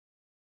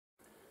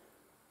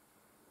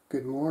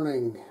Good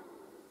morning.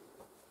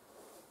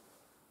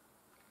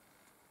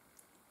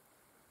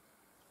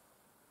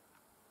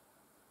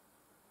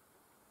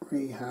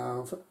 We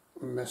have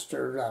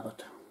Mr.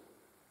 Rabbit,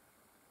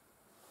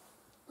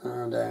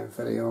 and I'm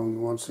videoing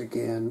once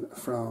again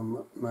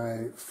from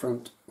my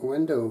front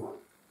window.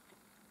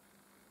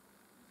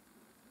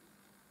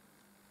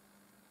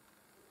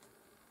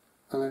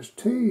 And there's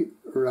two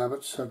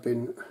rabbits have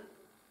been...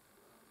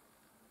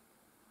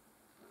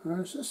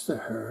 Or is this the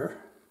hare?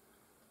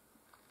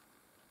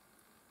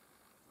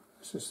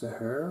 This is the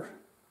hare.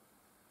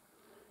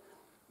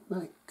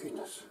 My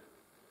goodness.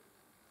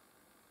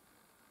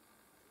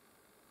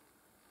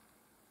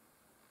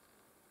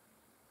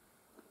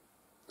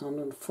 And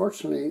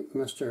unfortunately,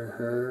 Mr.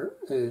 Hare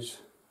is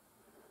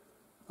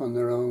on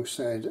the wrong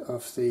side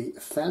of the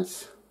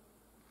fence.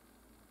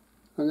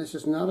 And this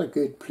is not a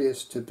good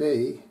place to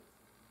be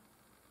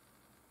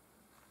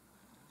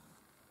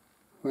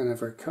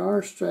whenever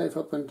cars drive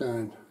up and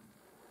down.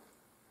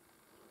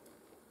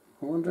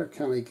 I wonder,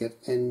 can he get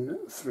in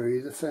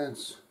through the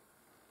fence?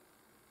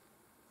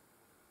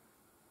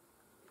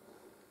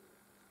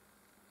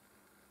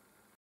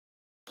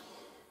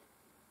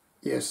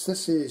 Yes,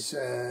 this is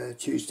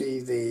Tuesday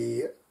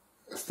the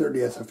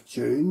 30th of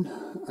June.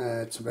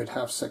 It's about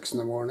 6:30 in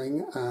the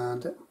morning,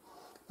 and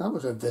that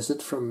was a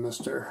visit from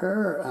Mr.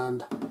 Hare,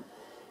 and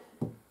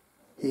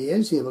he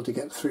is able to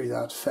get through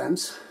that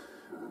fence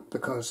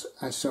because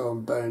I saw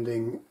him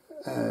bounding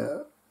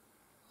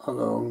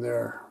along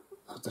there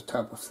at the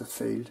top of the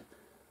field.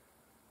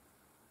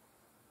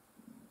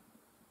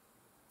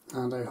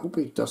 And I hope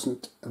he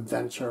doesn't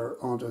venture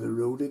onto the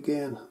road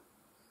again,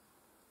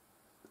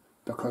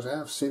 because I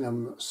have seen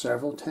him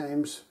several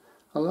times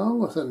along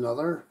with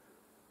another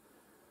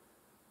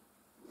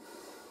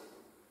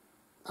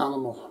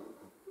animal.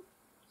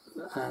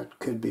 It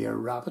could be a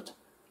rabbit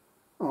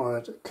or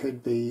it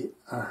could be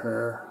a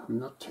hare, I'm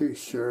not too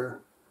sure.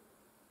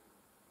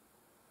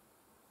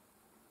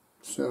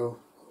 So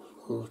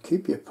we'll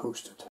keep you posted.